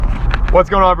What's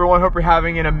going on, everyone? Hope you're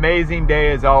having an amazing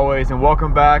day as always, and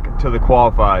welcome back to The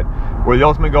Qualified, where the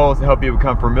ultimate goal is to help you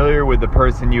become familiar with the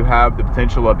person you have the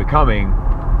potential of becoming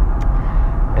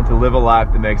and to live a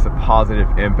life that makes a positive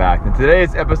impact. And today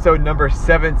is episode number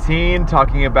 17,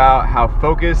 talking about how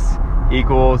focus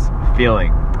equals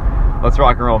feeling. Let's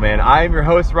rock and roll, man. I am your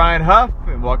host, Ryan Huff,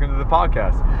 and welcome to the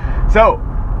podcast. So,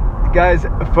 guys,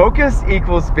 focus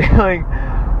equals feeling.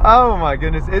 Oh my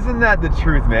goodness, isn't that the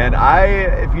truth, man?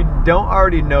 If you don't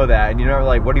already know that, and you're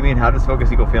like, what do you mean, how does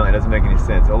focus equal feeling? It doesn't make any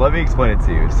sense. Well, let me explain it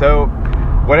to you. So,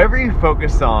 whatever you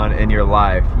focus on in your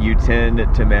life, you tend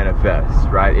to manifest,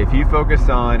 right? If you focus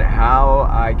on how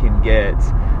I can get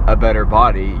a better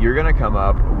body, you're going to come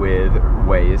up with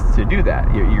ways to do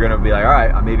that. You're going to be like, all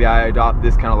right, maybe I adopt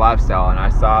this kind of lifestyle and I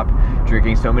stop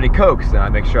drinking so many Cokes, and I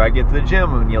make sure I get to the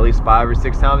gym at least 5 or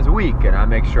 6 times a week, and I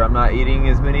make sure I'm not eating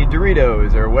as many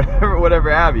Doritos or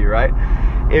whatever have you, right?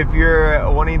 If you're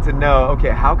wanting to know, okay,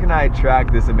 how can I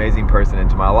attract this amazing person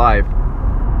into my life,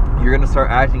 you're going to start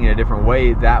acting in a different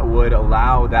way that would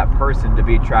allow that person to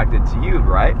be attracted to you,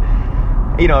 right?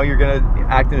 You're going to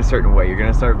act in a certain way. You're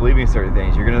going to start believing certain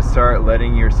things. You're going to start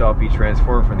letting yourself be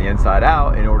transformed from the inside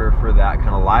out in order for that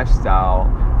kind of lifestyle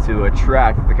to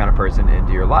attract the kind of person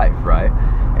into your life, right?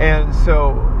 And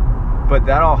so, but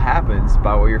that all happens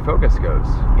by where your focus goes.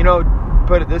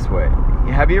 Put it this way.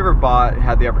 Have you ever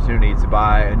had the opportunity to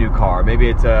buy a new car? Maybe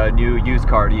it's a new used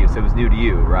car to you, so it was new to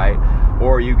you, right?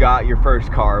 Or you got your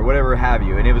first car, whatever have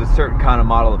you, and it was a certain kind of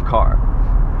model of car.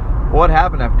 What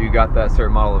happened after you got that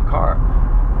certain model of car?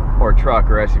 Or truck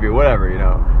or SUV, whatever,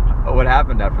 what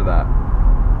happened after that?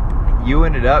 You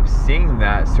ended up seeing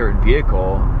that certain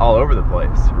vehicle all over the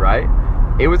place, right?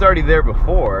 It was already there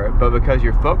before, but because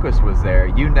your focus was there,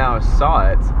 you now saw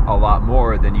it a lot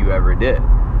more than you ever did,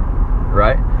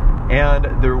 right? And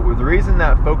the reason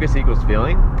that focus equals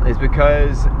feeling is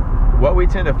because what we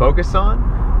tend to focus on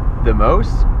the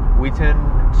most, we tend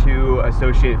to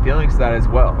associate feelings to that as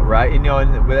well, right?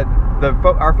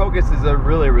 Our focus is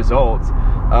really a result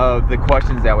of the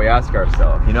questions that we ask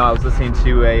ourselves. I was listening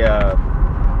to an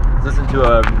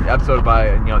episode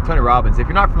by Tony Robbins. If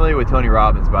you're not familiar with Tony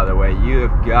Robbins, by the way, you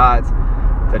have got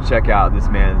to check out this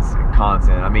man's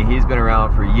content. I mean, he's been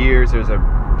around for years. There's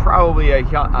probably a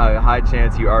high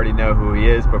chance you already know who he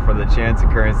is, but for the chance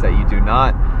occurrence that you do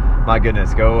not, my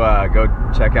goodness, go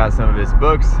check out some of his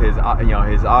books, his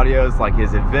audios, like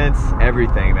his events,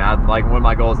 everything, man. Like, one of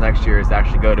my goals next year is to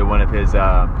actually go to one of his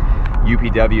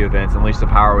UPW events, Unleash the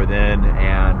Power Within,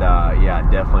 and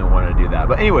definitely want to do that.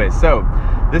 But anyways, so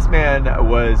this man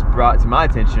was brought to my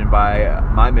attention by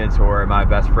my mentor, my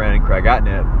best friend, Craig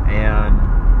Atnett, and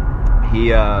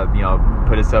he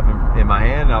put his stuff in my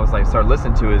hand, and I was like, started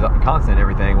listening to his content and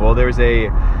everything. Well, there's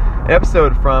an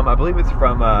episode from, I believe it's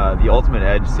from the Ultimate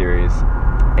Edge series,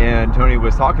 and Tony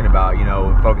was talking about,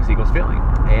 focus equals feeling.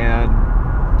 And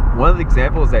one of the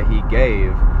examples that he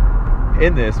gave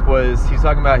in this was, he's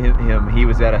talking about he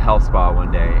was at a health spa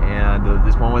one day, and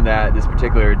this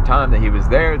particular time that he was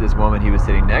there, this woman he was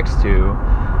sitting next to,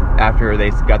 after they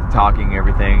got to talking and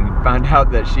everything, found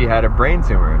out that she had a brain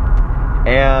tumor.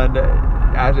 And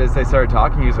as they started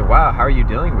talking, he was like, wow, how are you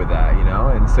dealing with that,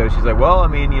 And so she's like, well,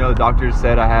 the doctors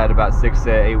said I had about 6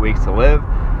 to 8 weeks to live.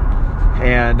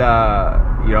 And,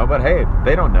 but hey,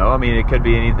 they don't know. It could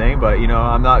be anything, but,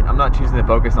 I'm not choosing to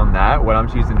focus on that. What I'm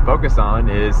choosing to focus on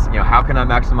is, how can I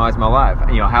maximize my life?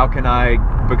 How can I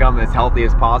become as healthy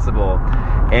as possible?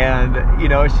 And,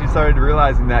 she started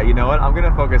realizing that, I'm going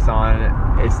to focus on,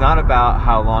 it's not about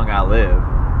how long I live.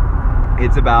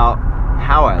 It's about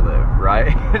how I live,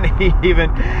 right? And he even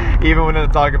when I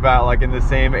talk about, like, in the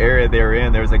same area they were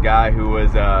in, there was a guy who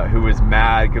was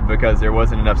mad because there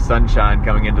wasn't enough sunshine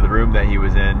coming into the room that he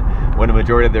was in, when the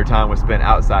majority of their time was spent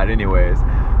outside anyways.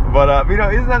 But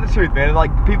isn't that the truth, man?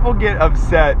 Like, people get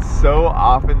upset so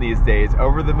often these days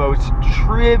over the most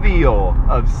trivial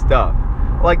of stuff.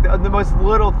 Like the most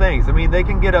little things. They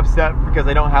can get upset because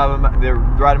they don't have the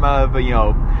right amount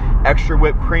of, extra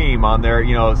whipped cream on their,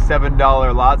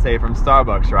 $7 latte from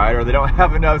Starbucks, right? Or they don't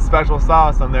have enough special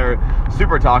sauce on their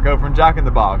super taco from Jack in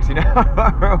the Box,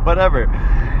 or whatever.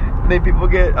 People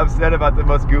get upset about the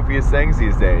most goofiest things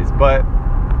these days, but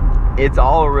it's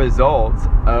all a result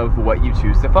of what you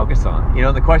choose to focus on.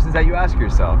 The questions that you ask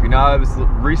yourself. I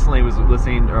recently was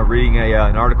listening or reading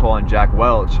an article on Jack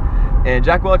Welch. And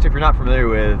Jack Welch, if you're not familiar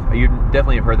with, you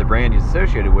definitely have heard the brand he's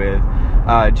associated with,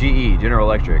 GE, General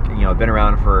Electric. Been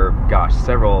around for,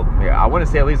 several, I want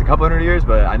to say at least a couple hundred years,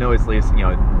 but I know it's at least,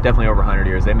 definitely over 100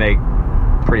 years. They make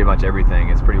pretty much everything.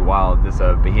 It's pretty wild, this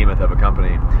behemoth of a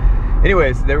company.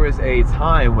 Anyways, there was a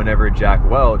time whenever Jack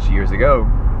Welch, years ago,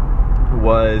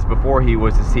 was, before he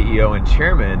was the CEO and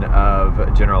chairman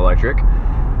of General Electric,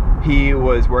 he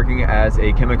was working as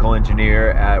a chemical engineer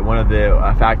at one of the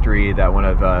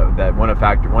one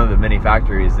of the many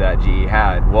factories that GE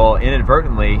had. Well,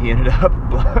 inadvertently, he ended up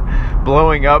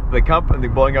blowing up the company,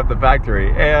 blowing up the factory.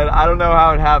 And I don't know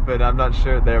how it happened. I'm not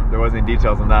sure. There wasn't any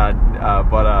details on that.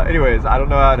 But anyways, I don't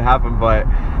know how it happened, but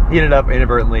he ended up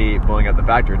inadvertently blowing up the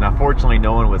factory. Now, fortunately,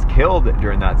 no one was killed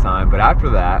during that time. But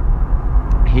after that,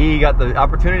 he got the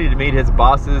opportunity to meet his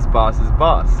boss's boss's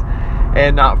boss.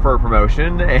 And not for a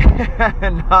promotion,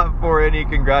 and not for any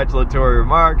congratulatory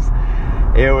remarks.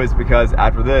 It was because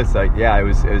after this, it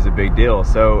was a big deal.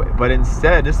 So, but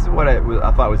instead, this is what I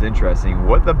thought was interesting.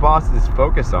 What the bosses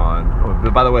focus on.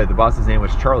 By the way, the boss's name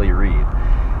was Charlie Reed.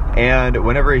 And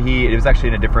whenever it was actually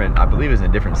in a different, I believe it was in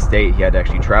a different state he had to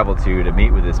actually travel to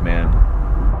meet with this man.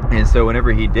 And so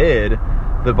whenever he did,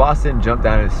 the boss didn't jump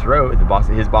down his throat.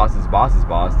 His boss's boss's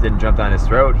boss didn't jump down his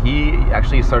throat. He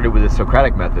actually started with the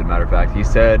Socratic method. Matter of fact, he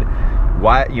said,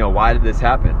 "Why did this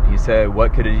happen?" He said,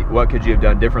 "What could you have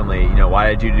done differently?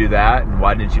 Why did you do that, and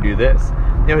why didn't you do this?"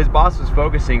 His boss was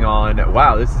focusing on,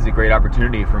 "Wow, this is a great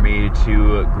opportunity for me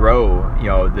to grow,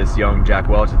 this young Jack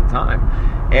Welch at the time,"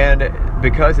 and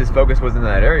because his focus was in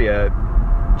that area,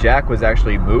 Jack was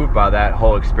actually moved by that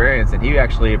whole experience, and he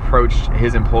actually approached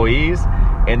his employees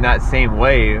in that same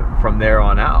way from there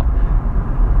on out.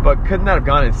 But couldn't that have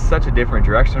gone in such a different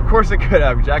direction? Of course it could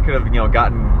have. Jack could have,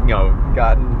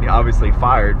 gotten obviously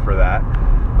fired for that.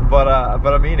 But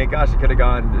I mean, it could have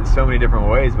gone so many different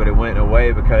ways. But it went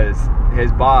away because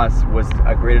his boss was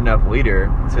a great enough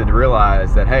leader to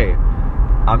realize that, hey,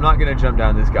 I'm not going to jump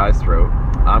down this guy's throat.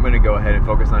 I'm going to go ahead and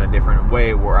focus on a different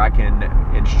way where I can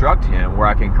instruct him, where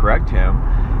I can correct him,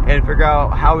 and figure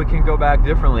out how we can go back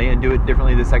differently and do it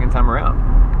differently the second time around.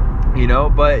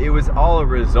 But it was all a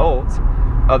result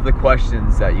of the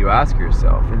questions that you ask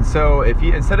yourself. And so if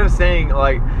you, instead of saying,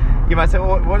 you might say,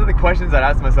 well, what are the questions I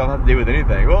ask myself have to do with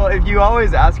anything? Well, if you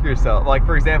always ask yourself,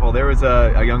 for example, there was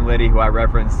a young lady who I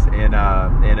referenced in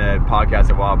a podcast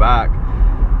a while back.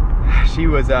 She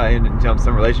was in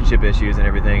some relationship issues and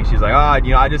everything. She's like,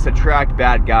 I just attract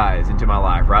bad guys into my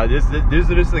life, right? This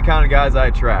is the kind of guys I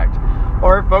attract.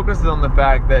 Or it focuses on the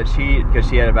fact that because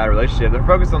she had a bad relationship, they're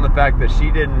focused on the fact that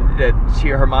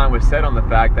her mind was set on the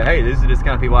fact that, hey, this is just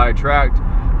kind of people I attract.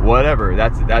 Whatever.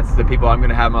 That's the people I'm going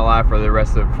to have in my life for the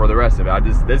rest of it.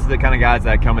 This is the kind of guys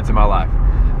that come into my life.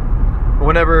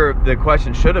 Whenever the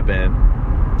question should have been,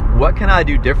 what can I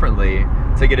do differently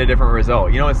to get a different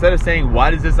result? Instead of saying,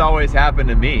 why does this always happen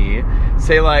to me,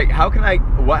 say how could I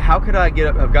have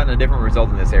gotten a different result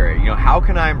in this area? How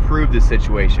can I improve this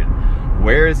situation?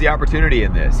 Where is the opportunity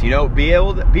in this?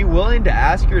 Be willing to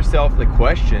ask yourself the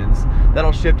questions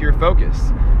that'll shift your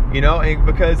focus. And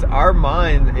because our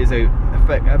mind is a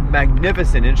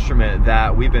magnificent instrument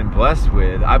that we've been blessed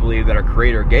with, I believe, that our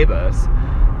Creator gave us,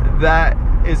 that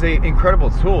is an incredible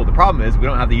tool. The problem is we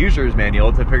don't have the user's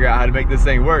manual to figure out how to make this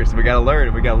thing work. So we got to learn,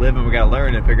 and we got to live, and we got to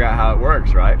learn and figure out how it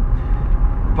works, right?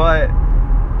 But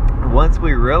once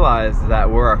we realize that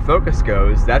where our focus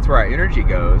goes, that's where our energy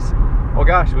goes. Well,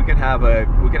 gosh, we can have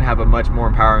a much more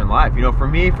empowering life. For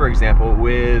me, for example,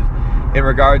 in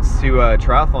regards to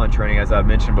triathlon training, as I've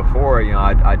mentioned before,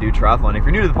 I do triathlon. If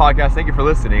you're new to the podcast, thank you for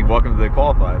listening. Welcome to the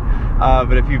Qualified.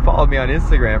 But if you followed me on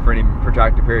Instagram for any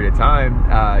protracted period of time,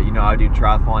 I do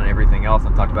triathlon and everything else.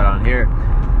 I've talked about it on here.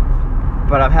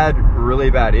 But I've had really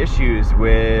bad issues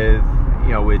with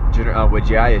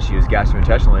GI issues,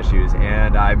 gastrointestinal issues,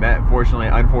 and I unfortunately,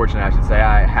 I should say,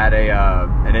 I had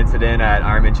an incident at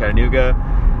Ironman Chattanooga,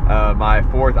 my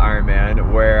 4th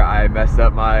Ironman, where I messed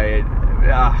up my,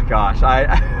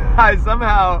 I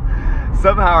somehow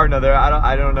or another,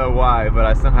 I don't know why, but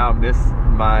I somehow missed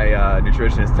my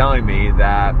nutritionist telling me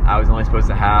that I was only supposed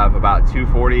to have about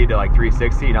 240 to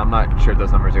 360, and I'm not sure if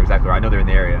those numbers are exactly right. I know they're in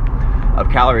the area of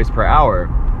calories per hour,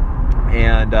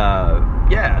 and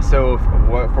so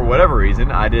for whatever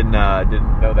reason, I didn't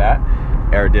know that,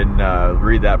 or didn't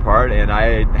read that part, and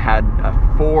I had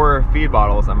 4 feed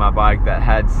bottles on my bike that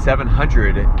had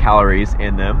 700 calories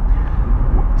in them,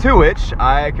 to which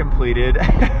I completed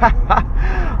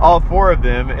all 4 of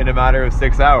them in a matter of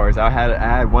 6 hours. I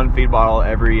had 1 feed bottle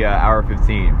every hour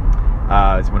 15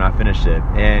 is when I finished it,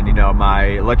 and my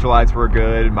electrolytes were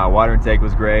good, my water intake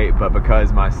was great, but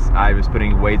because I was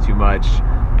putting way too much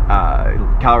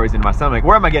calories into my stomach.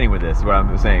 Where am I getting with this? Is what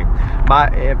I'm saying.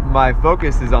 My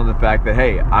focus is on the fact that,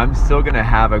 hey, I'm still gonna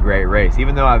have a great race,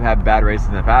 even though I've had bad races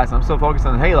in the past. I'm still focused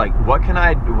on, hey,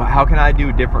 how can I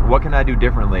do different? What can I do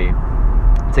differently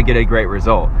to get a great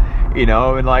result? you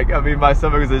know, and like, I mean, my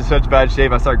stomach was in such bad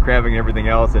shape, I started cramping and everything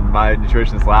else, and my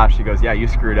nutritionist laughed. She goes, yeah, you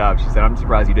screwed up. She said, I'm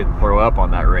surprised you didn't throw up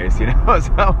on that race, you know.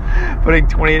 So putting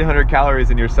 2,800 calories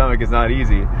in your stomach is not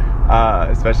easy,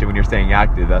 especially when you're staying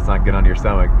active. That's not good on your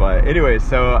stomach. But anyway,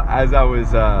 so as I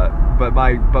was, but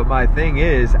my thing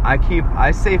is,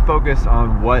 I stay focused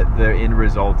on what the end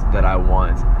result that I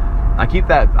want. I keep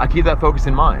that focus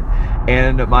in mind,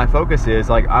 and my focus is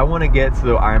like, I want to get to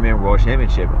the Ironman World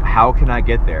Championship. How can I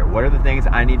get there? What are the things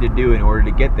I need to do in order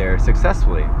to get there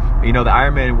successfully? You know, the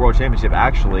Ironman World Championship,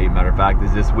 actually, matter of fact,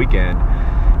 is this weekend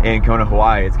in Kona,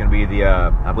 Hawaii. It's going to be the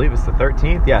I believe it's the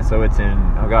 13th. Yeah, so it's in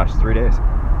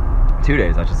 2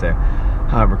 days, I should say.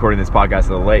 I'm recording this podcast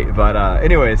a little late, but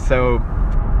anyway, so.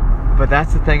 But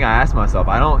that's the thing I ask myself.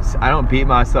 I don't beat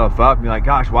myself up and be like,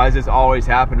 gosh, why does this always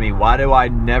happen to me? Why do I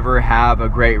never have a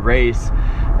great race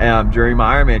during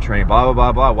my Ironman training? Blah, blah,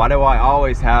 blah, blah. Why do I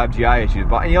always have GI issues?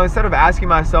 But, you know, instead of asking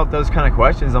myself those kind of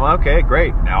questions, I'm like, okay,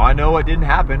 great. Now I know what didn't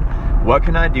happen. What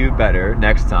can I do better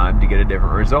next time to get a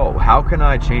different result? How can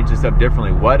I change this up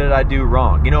differently? What did I do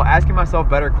wrong? You know, asking myself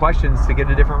better questions to get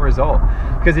a different result.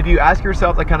 Because if you ask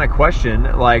yourself that kind of question,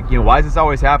 like, you know, why does this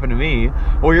always happen to me?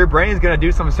 Well, your brain's going to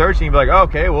do some searching and be like, oh,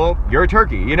 okay, well, you're a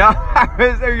turkey, you know,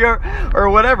 or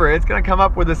whatever. It's going to come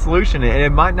up with a solution, and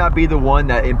it might not be the one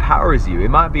that empowers you. It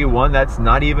might be one that's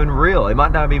not even real. It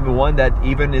might not be the one that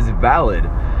even is valid.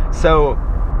 So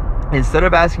instead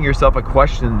of asking yourself a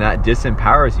question that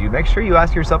disempowers you, make sure you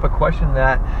ask yourself a question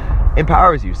that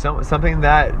empowers you, something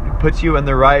that puts you in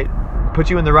the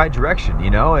right direction, you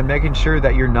know, and making sure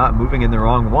that you're not moving in the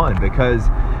wrong one. Because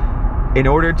in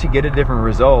order to get a different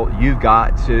result, you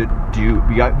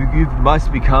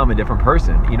must become a different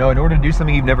person. You know, in order to do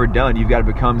something you've never done, you've got to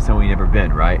become someone you've never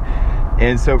been, right?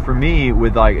 And so for me,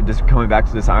 with like just coming back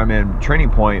to this Ironman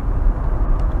training point,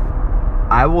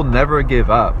 I will never give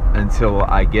up until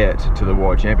I get to the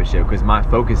World Championship, because my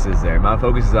focus is there. My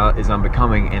focus is on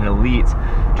becoming an elite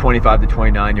 25 to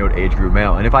 29-year-old age group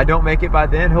male. And if I don't make it by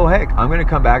then, hell heck, I'm going to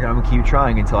come back and I'm going to keep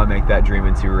trying until I make that dream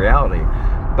into reality.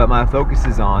 But my focus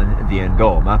is on the end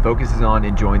goal. My focus is on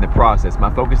enjoying the process.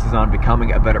 My focus is on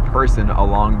becoming a better person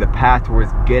along the path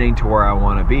towards getting to where I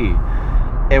want to be.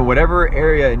 And whatever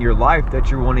area in your life that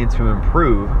you're wanting to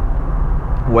improve,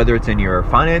 whether it's in your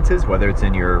finances, whether it's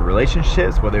in your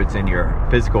relationships, whether it's in your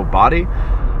physical body,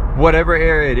 whatever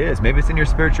area it is, maybe it's in your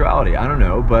spirituality, I don't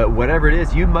know, but whatever it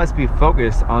is, you must be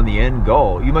focused on the end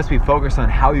goal. You must be focused on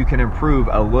how you can improve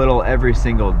a little every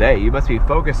single day. You must be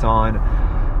focused on,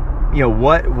 you know,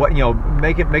 what you know,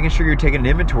 making sure you're taking an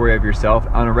inventory of yourself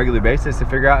on a regular basis to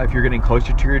figure out if you're getting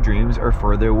closer to your dreams or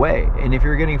further away. And if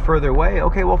you're getting further away,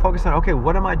 okay, well, focus on, okay,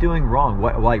 what am I doing wrong?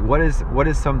 What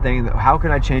is something that, how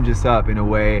can I change this up in a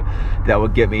way that will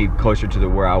get me closer to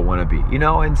where I want to be? You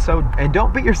know, and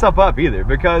don't beat yourself up either,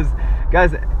 because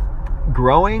guys,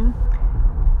 growing,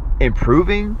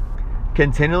 improving,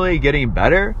 continually getting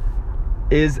better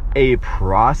is a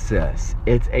process.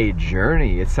 It's a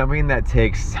journey. It's something that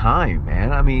takes time,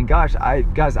 man. I mean, gosh,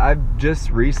 I've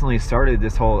just recently started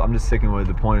this whole, I'm just sticking with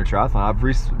the point of triathlon. I've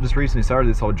just recently started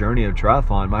this whole journey of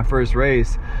triathlon. My first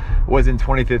race was in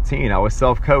 2015. I was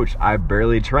self-coached. I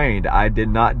barely trained. I did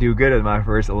not do good at my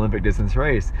first Olympic distance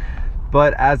race.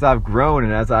 But as I've grown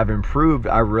and as I've improved,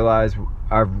 I realized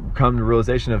I've come to the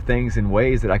realization of things and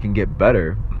ways that I can get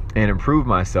better and improve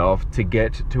myself to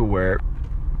get to where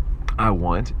I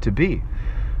want to be,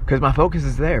 because my focus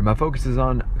is there. My focus is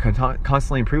on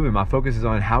constantly improving. My focus is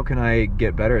on how can I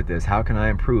get better at this? How can I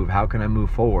improve? How can I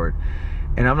move forward?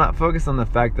 And I'm not focused on the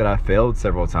fact that I failed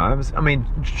several times. I mean,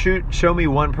 show me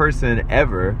one person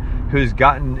ever who's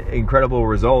gotten incredible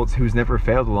results who's never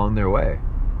failed along their way.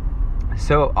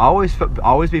 So always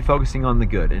be focusing on the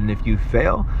good. And if you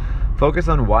fail, focus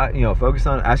on why, you know,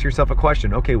 ask yourself a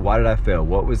question. Okay, why did I fail?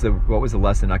 What was the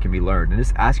lesson that can be learned? And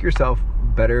just ask yourself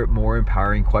better, more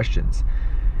empowering questions.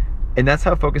 And that's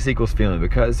how focus equals feeling.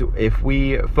 Because if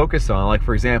we focus on, like,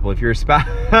 for example, if your spouse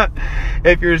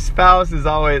is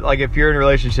always, like, if you're in a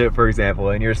relationship, for example,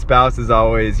 and your spouse is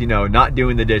always, you know, not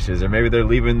doing the dishes, or maybe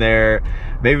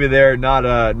they're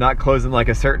not closing like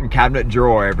a certain cabinet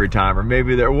drawer every time, or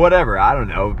maybe they're whatever, I don't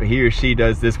know, he or she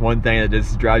does this one thing that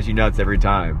just drives you nuts every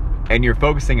time. And you're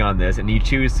focusing on this, and you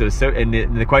choose to, and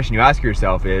the question you ask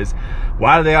yourself is,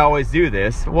 why do they always do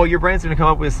this? Well, your brain's going to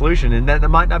come up with a solution, and that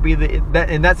might not be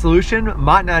that solution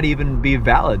might not even be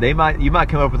valid. You might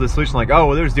come up with a solution like, oh,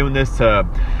 well, they're just doing this to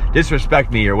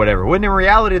disrespect me or whatever. When in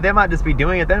reality, they might just be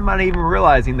doing it. They might not even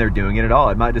realizing they're doing it at all.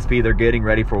 It might just be they're getting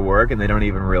ready for work and they don't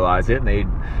even realize it, and they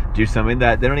do something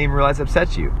that they don't even realize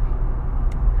upsets you.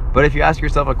 But if you ask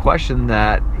yourself a question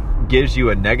that gives you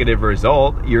a negative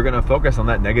result, you're going to focus on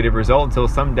that negative result until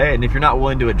someday. And if you're not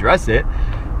willing to address it,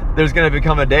 there's going to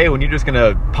become a day when you're just going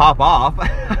to pop off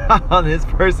on this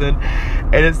person,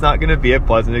 and it's not going to be a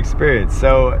pleasant experience.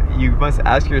 So you must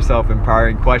ask yourself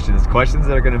empowering questions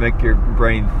that are going to make your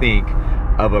brain think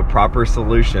of a proper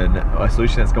solution, a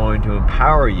solution that's going to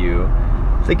empower you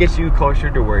to get you closer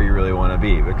to where you really want to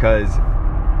be. Because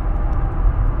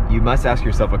you must ask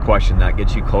yourself a question that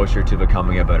gets you closer to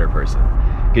becoming a better person,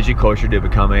 gets you closer to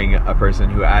becoming a person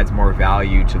who adds more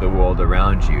value to the world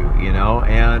around you, you know?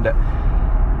 And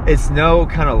it's no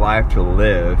kind of life to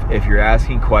live if you're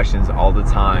asking questions all the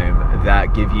time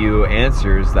that give you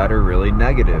answers that are really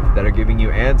negative, that are giving you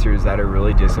answers that are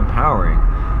really disempowering.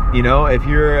 You know, if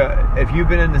you've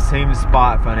been in the same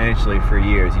spot financially for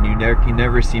years and you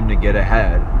never seem to get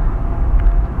ahead,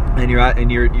 and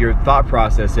your thought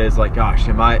process is like, gosh,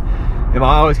 am I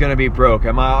always going to be broke?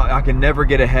 I can never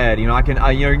get ahead. You know,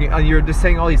 you're just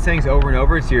saying all these things over and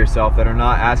over to yourself that are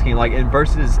not asking, like, and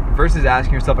versus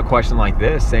asking yourself a question like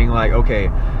this, saying like, okay,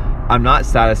 I'm not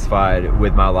satisfied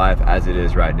with my life as it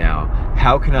is right now.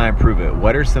 How can I improve it?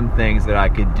 What are some things that I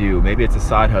could do? Maybe it's a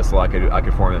side hustle I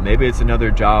could form it. Maybe it's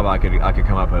another job I could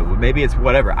come up with. Maybe it's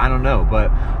whatever. I don't know. But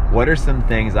what are some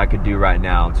things I could do right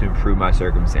now to improve my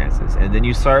circumstances? And then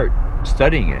you start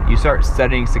studying it. You start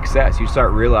studying success. You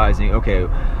start realizing, okay,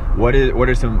 what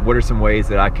are some ways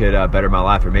that I could better my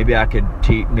life? Or maybe I could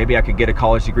get a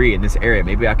college degree in this area.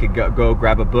 Maybe I could go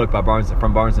grab a book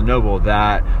from Barnes & Noble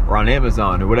or on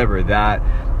Amazon or whatever that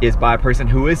is by a person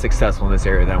who is successful in this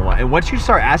area that I want. And once you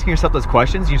start asking yourself those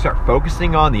questions, you start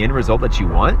focusing on the end result that you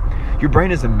want. Your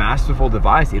brain is a masterful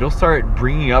device. It'll start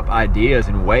bringing up ideas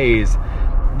and ways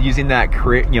using that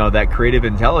creative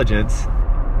intelligence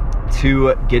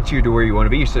to get you to where you want to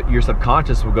be. Your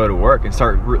subconscious will go to work and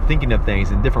start thinking of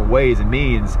things in different ways and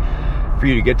means for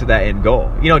you to get to that end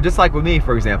goal. You know, just like with me,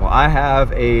 for example, I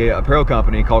have a apparel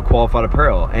company called Qualified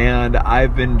Apparel, and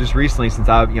I've been just recently, since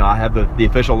I have the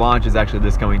official launch is actually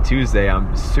this coming Tuesday.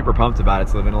 I'm super pumped about it.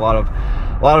 So I've been a lot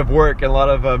of work and a lot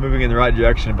of moving in the right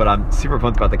direction, but I'm super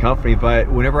pumped about the company.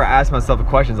 But whenever I ask myself a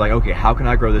question, like, okay, how can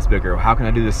I grow this bigger? How can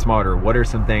I do this smarter? What are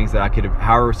some things that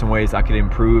how are some ways I could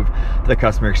improve the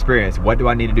customer experience? What do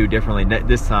I need to do differently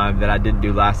this time that I didn't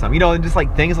do last time? You know, and just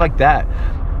like things like that.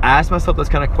 I ask myself those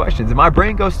kind of questions, and my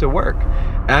brain goes to work,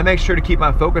 and I make sure to keep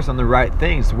my focus on the right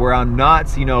things, where I'm not,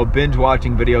 binge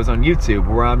watching videos on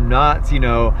YouTube, where I'm not,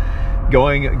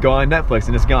 going on Netflix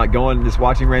and just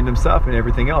watching random stuff and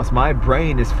everything else. My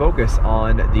brain is focused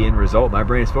on the end result. My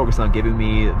brain is focused on giving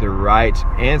me the right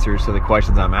answers to the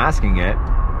questions I'm asking it.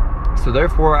 So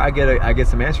therefore, I get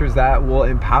some answers that will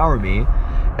empower me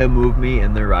and move me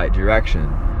in the right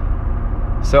direction.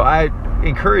 So I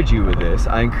encourage you with this.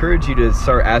 I encourage you to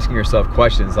start asking yourself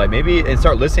questions, like and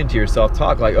start listening to yourself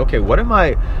talk. Like, okay, what have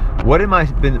I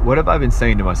been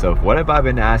saying to myself? What have I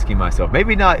been asking myself?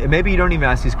 Maybe you don't even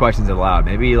ask these questions aloud.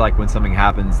 Maybe like when something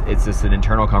happens, it's just an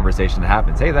internal conversation that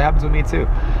happens. Hey, that happens with me too.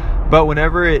 But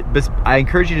I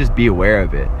encourage you to just be aware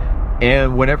of it.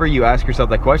 And whenever you ask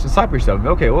yourself that question, stop yourself.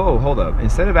 Okay, whoa, hold up.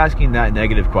 Instead of asking that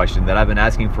negative question that I've been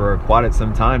asking for quite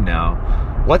some time now,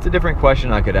 what's a different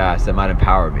question I could ask that might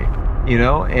empower me?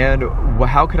 And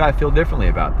how could I feel differently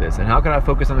about this? And how could I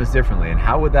focus on this differently? And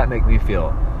how would that make me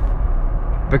feel?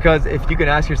 Because if you can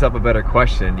ask yourself a better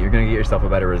question, you're going to get yourself a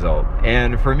better result.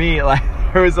 And for me, like,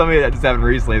 there was something that just happened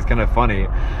recently. It's kind of funny.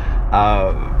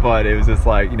 But it was just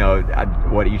like,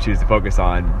 what you choose to focus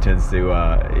on tends to,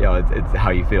 it's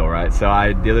how you feel, right? So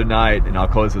the other night, and I'll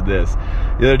close with this.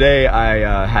 The other day,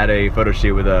 I had a photo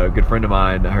shoot with a good friend of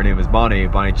mine. Her name is Bonnie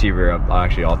Cheever.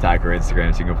 I'll tag her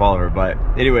Instagram so you can follow her. But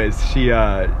anyways, she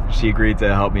agreed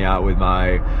to help me out with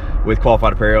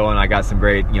Qualified Apparel, and I got some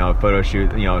great, photo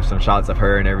shoot, some shots of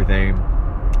her and everything.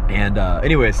 And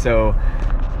anyways, so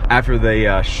after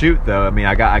the shoot, though,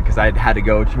 because I had to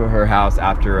go to her house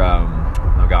after,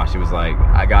 it was like,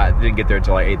 didn't get there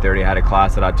until like 8:30. I had a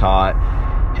class that I taught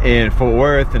in Fort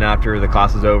Worth, and after the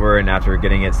class was over, and after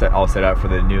getting it all set up for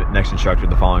the next instructor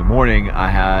the following morning,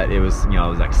 it was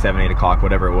like 7, 8 o'clock,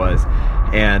 whatever it was,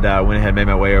 and went ahead and made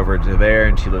my way over to there,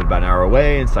 and she lived about an hour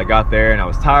away, and so I got there, and I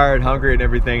was tired, hungry, and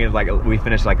everything, and we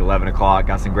finished like 11 o'clock,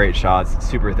 got some great shots,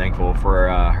 super thankful for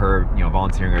her,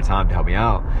 volunteering her time to help me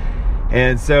out.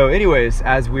 And so anyways,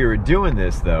 as we were doing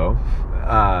this though,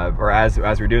 as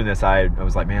we're doing this, I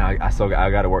was like, man, I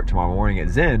got to work tomorrow morning at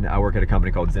Zen. I work at a company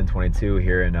called Zen 22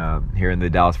 here in the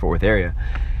Dallas-Fort Worth area,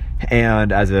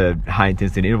 and as a high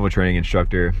intensity interval training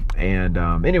instructor. And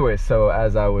anyway, so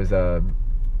as I was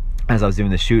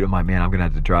doing the shoot, I'm like, man, I'm gonna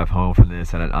have to drive home from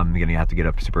this, and I'm gonna have to get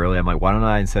up super early. I'm like, why don't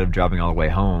I, instead of driving all the way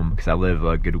home, because I live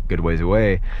a good ways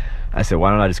away, I said,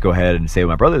 why don't I just go ahead and stay with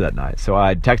my brother that night? So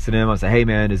I texted him. I said, hey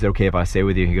man, is it okay if I stay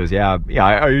with you? He goes, yeah.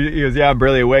 He goes, yeah, I'm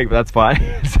barely awake, but that's fine.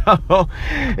 So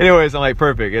anyways, I'm like,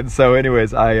 perfect. And so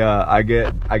anyways, I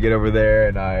get over there,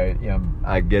 and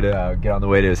I get on the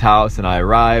way to his house, and I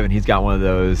arrive, and he's got one of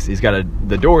those. He's got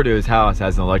the door to his house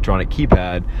has an electronic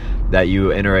keypad that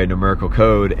you enter a numerical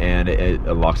code, and it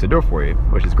locks the door for you,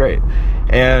 which is great.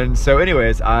 And so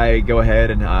anyways, I go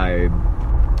ahead and I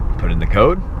put in the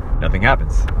code. Nothing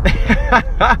happens.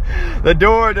 The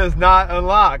door does not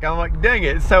unlock. I'm like, dang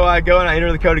it. So I go and I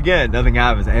enter the code again. Nothing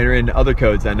happens. I enter in other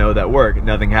codes I know that work.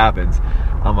 Nothing happens.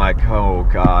 I'm like, oh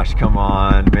gosh, come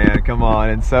on, man, come on.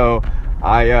 And so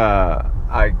I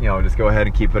just go ahead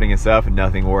and keep putting in stuff, and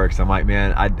nothing works. I'm like,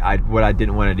 man, what I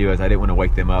didn't want to do is I didn't want to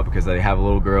wake them up, because I have a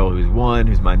little girl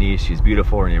who's my niece. She's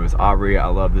beautiful. Her name is Aubrey. I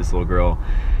love this little girl.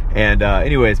 And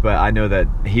anyways, but I know that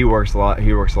he works a lot,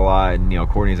 and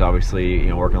Courtney's obviously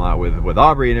working a lot with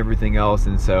Aubrey and everything else,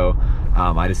 and so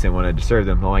I just didn't want to disturb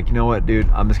them. I'm like, you know what, dude,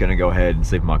 I'm just gonna go ahead and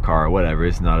sleep in my car or whatever.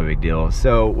 It's not a big deal.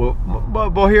 So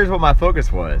well, here's what my focus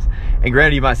was. And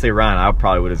granted, you might say, Ryan, I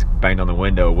probably would have banged on the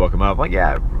window, woke him up. Like,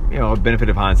 yeah, benefit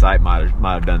of hindsight, might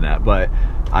have done that, but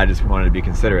I just wanted to be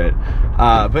considerate.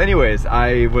 But anyways,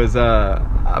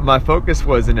 my focus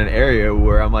was in an area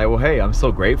where I'm like, well, hey, I'm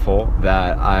so grateful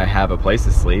that I have a place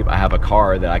to sleep. I have a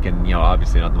car that I can,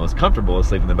 obviously not the most comfortable to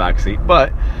sleep in the back seat,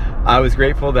 but I was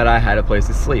grateful that I had a place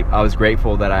to sleep. I was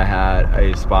grateful that I had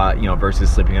a spot, versus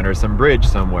sleeping under some bridge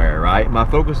somewhere, right? My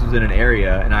focus was in an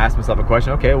area, and I asked myself a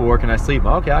question, okay, well, where can I sleep?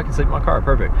 Okay, I can sleep in my car,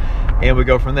 perfect. And we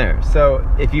go from there. So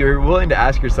if you're willing to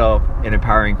ask yourself an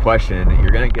empowering question,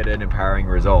 you're going to get an empowering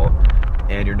result.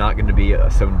 And you're not going to be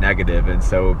so negative and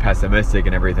so pessimistic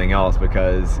and everything else,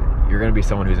 because you're going to be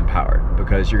someone who's empowered,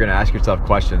 because you're going to ask yourself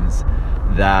questions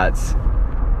that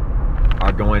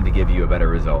are going to give you a better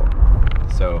result.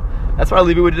 So that's what I'll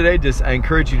leave you with today. I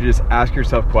encourage you to just ask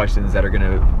yourself questions that are going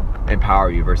to empower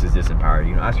you versus disempower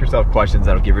you. Ask yourself questions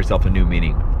that'll give yourself a new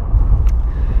meaning.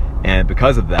 And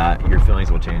because of that, your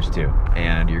feelings will change too.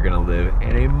 And you're going to live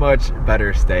in a much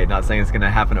better state. Not saying it's going to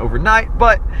happen overnight,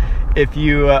 but if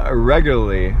you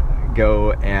regularly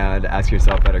go and ask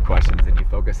yourself better questions and you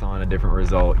focus on a different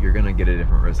result, you're going to get a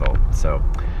different result. So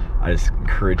I just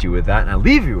encourage you with that, and I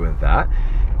leave you with that.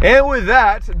 And with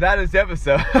that is the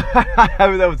episode.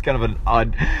 That was kind of an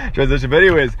odd transition. But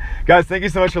anyways, guys, thank you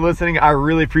so much for listening. I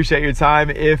really appreciate your time.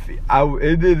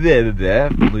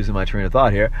 I'm losing my train of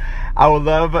thought here. I would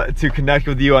love to connect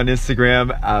with you on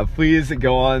Instagram. Please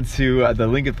go on to the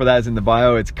link for that is in the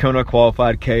bio. It's Kona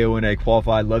Qualified, Kona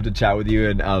Qualified. Love to chat with you,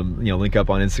 and link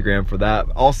up on Instagram for that.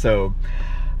 Also,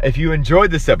 if you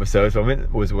enjoyed this episode,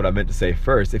 was what I meant to say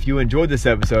first. If you enjoyed this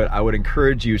episode, I would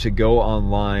encourage you to go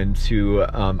online to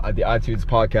the iTunes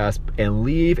podcast and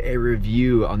leave a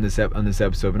review on this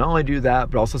episode. But not only do that,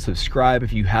 but also subscribe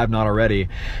if you have not already.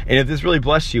 And if this really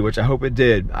blessed you, which I hope it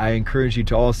did, I encourage you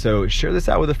to also share this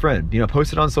out with a friend.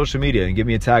 Post it on social media and give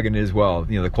me a tag in it as well.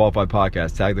 The Qualified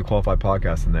Podcast. Tag the Qualified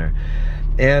Podcast in there.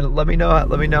 And let me know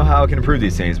how I can improve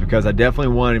these things, because I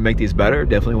definitely want to make these better.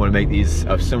 Definitely want to make these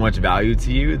of so much value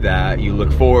to you that you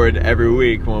look forward every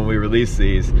week when we release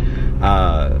these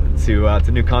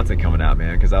to new content coming out,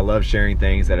 man. Because I love sharing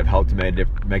things that have helped to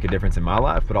make a difference in my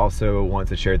life, but also want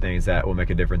to share things that will make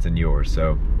a difference in yours.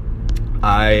 So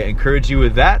I encourage you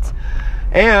with that.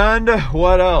 And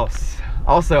what else?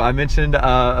 Also, I mentioned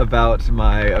about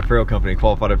my apparel company,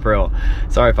 Qualified Apparel.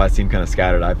 Sorry if I seem kind of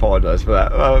scattered. I apologize for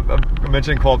that. I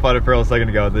mentioned Qualified Apparel a second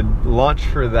ago. The launch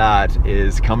for that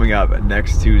is coming up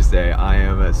next Tuesday. I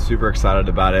am super excited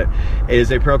about it. It is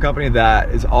a apparel company that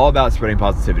is all about spreading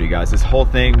positivity, guys. This whole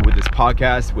thing with this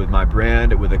podcast, with my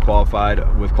brand, with Qualified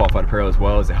Apparel as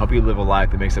well, is to help you live a life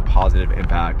that makes a positive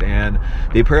impact. And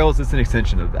the apparel is just an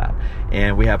extension of that.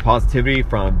 And we have positivity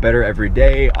from better every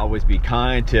day, always be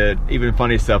kind, to even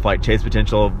funny stuff like chase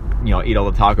potential, eat all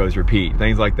the tacos, repeat,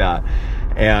 things like that.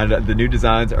 And the new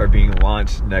designs are being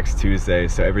launched next Tuesday.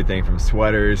 So everything from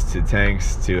sweaters to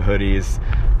tanks to hoodies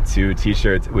to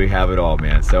t-shirts, we have it all,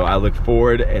 man. So I look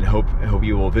forward and hope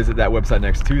you will visit that website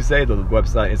next Tuesday. The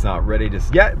website is not ready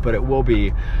just yet, but it will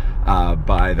be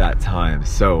by that time.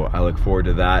 So I look forward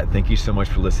to that. Thank you so much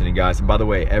for listening, guys. And by the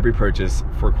way, every purchase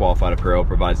for Qualified Apparel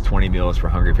provides 20 meals for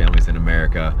hungry families in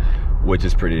America, which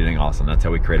is pretty dang awesome. That's how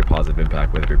we create a positive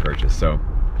impact with every purchase. So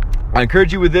I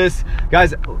encourage you with this,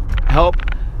 guys. Help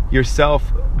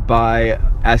yourself by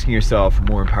asking yourself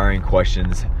more empowering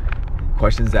questions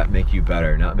that make you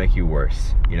better, not make you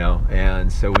worse,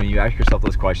 And so when you ask yourself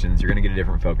those questions, you're going to get a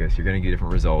different focus. You're going to get a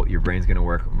different result. Your brain's going to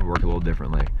work a little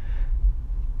differently.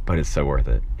 but it's so worth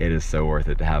it. It is so worth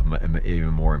it to have an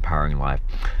even more empowering life.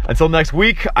 Until next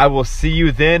week, I will see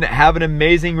you then. Have an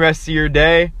amazing rest of your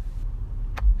day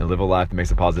and live a life that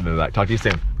makes a positive impact. Talk to you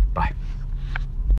soon. Bye.